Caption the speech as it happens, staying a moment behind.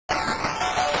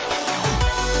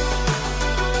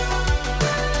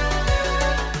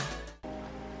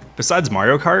Besides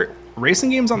Mario Kart,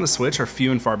 racing games on the Switch are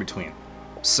few and far between.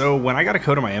 So when I got a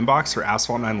code in my inbox for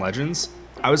Asphalt 9 Legends,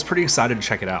 I was pretty excited to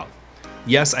check it out.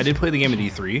 Yes, I did play the game at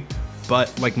E3,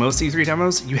 but like most E3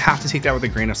 demos, you have to take that with a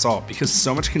grain of salt because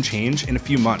so much can change in a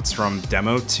few months from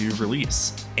demo to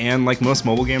release. And like most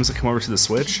mobile games that come over to the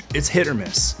Switch, it's hit or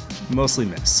miss, mostly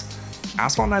miss.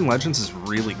 Asphalt 9 Legends is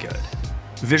really good.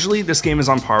 Visually, this game is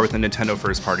on par with a Nintendo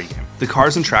first-party game. The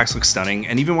cars and tracks look stunning,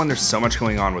 and even when there's so much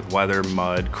going on with weather,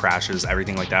 mud, crashes,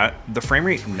 everything like that, the frame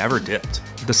rate never dipped.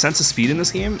 The sense of speed in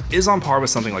this game is on par with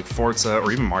something like Forza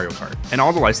or even Mario Kart. And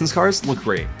all the licensed cars look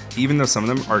great, even though some of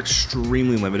them are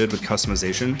extremely limited with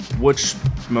customization, which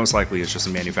most likely is just a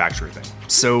manufacturer thing.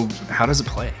 So how does it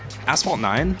play? Asphalt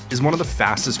 9 is one of the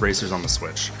fastest racers on the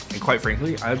Switch, and quite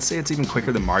frankly, I'd say it's even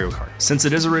quicker than Mario Kart. Since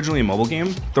it is originally a mobile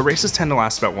game, the races tend to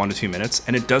last about 1 to 2 minutes,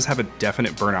 and it does have a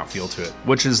definite burnout feel to it,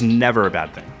 which is never a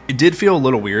bad thing. It did feel a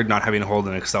little weird not having to hold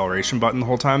an acceleration button the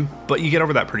whole time, but you get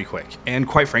over that pretty quick. And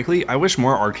quite frankly, I wish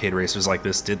more arcade racers like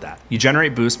this did that. You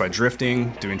generate boost by drifting,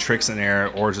 doing tricks in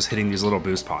air, or just hitting these little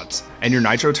boost pods. And your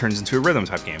nitro turns into a rhythm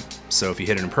type game. So if you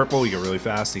hit it in purple, you go really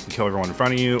fast, you can kill everyone in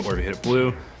front of you, or if you hit it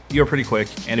blue, you go pretty quick,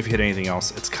 and if you hit anything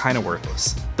else, it's kind of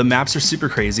worthless. The maps are super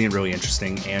crazy and really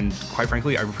interesting, and quite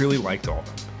frankly, I really liked all of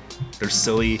them. They're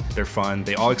silly, they're fun,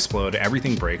 they all explode,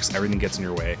 everything breaks, everything gets in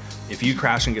your way. If you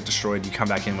crash and get destroyed, you come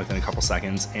back in within a couple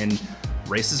seconds, and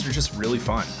races are just really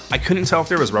fun. I couldn't tell if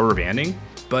there was rubber banding,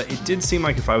 but it did seem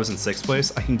like if I was in 6th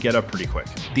place, I can get up pretty quick.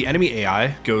 The enemy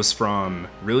AI goes from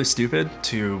really stupid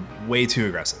to way too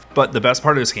aggressive. But the best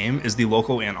part of this game is the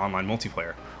local and online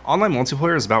multiplayer. Online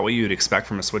multiplayer is about what you'd expect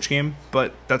from a Switch game,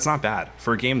 but that's not bad.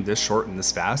 For a game this short and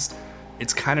this fast,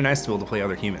 it's kind of nice to be able to play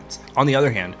other humans. On the other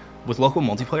hand, with local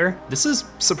multiplayer, this is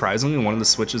surprisingly one of the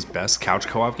Switch's best couch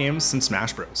co-op games since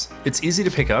Smash Bros. It's easy to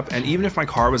pick up, and even if my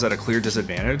car was at a clear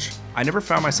disadvantage, I never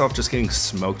found myself just getting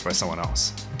smoked by someone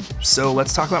else. So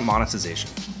let's talk about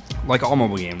monetization. Like all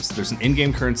mobile games, there's an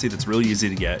in-game currency that's really easy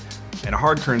to get, and a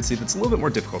hard currency that's a little bit more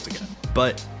difficult to get.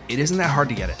 But it isn't that hard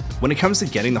to get it. When it comes to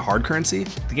getting the hard currency,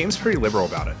 the game's pretty liberal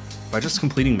about it. By just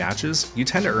completing matches, you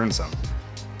tend to earn some.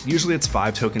 Usually it's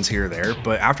 5 tokens here or there,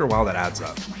 but after a while that adds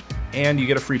up. And you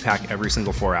get a free pack every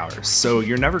single 4 hours, so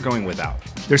you're never going without.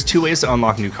 There's 2 ways to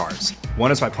unlock new cars.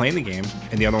 One is by playing the game,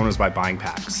 and the other one is by buying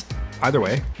packs. Either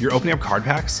way, you're opening up card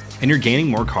packs, and you're gaining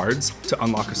more cards to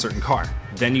unlock a certain car.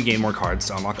 Then you gain more cards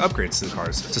to unlock upgrades to the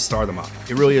cars to star them up.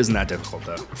 It really isn't that difficult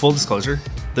though. Full disclosure,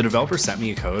 the developer sent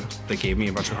me a code that gave me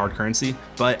a bunch of hard currency,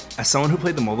 but as someone who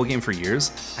played the mobile game for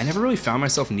years, I never really found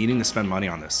myself needing to spend money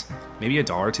on this. Maybe $1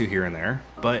 or $2 here and there,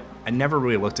 but I never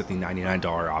really looked at the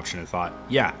 $99 option and thought,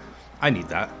 yeah, I need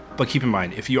that. But keep in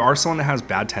mind, if you are someone that has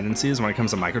bad tendencies when it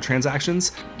comes to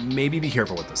microtransactions, maybe be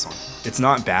careful with this one. It's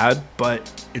not bad,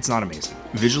 but it's not amazing.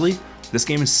 Visually, this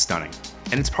game is stunning,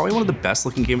 and it's probably one of the best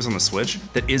looking games on the Switch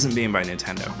that isn't made by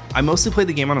Nintendo. I mostly played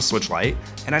the game on a Switch Lite,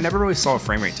 and I never really saw a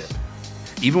frame rate dip.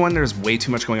 Even when there's way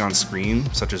too much going on screen,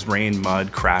 such as rain,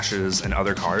 mud, crashes, and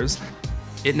other cars,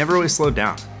 it never really slowed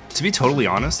down. To be totally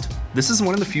honest, this is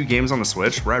one of the few games on the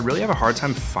Switch where I really have a hard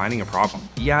time finding a problem.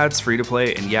 Yeah, it's free to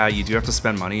play, and yeah, you do have to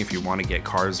spend money if you want to get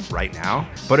cars right now,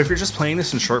 but if you're just playing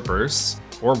this in short bursts,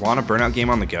 or want a burnout game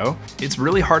on the go, it's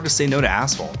really hard to say no to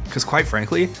Asphalt, because quite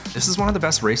frankly, this is one of the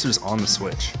best racers on the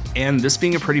Switch. And this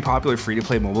being a pretty popular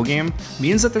free-to-play mobile game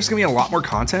means that there's gonna be a lot more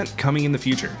content coming in the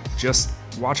future. Just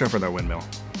watch out for that windmill.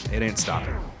 It ain't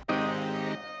stopping.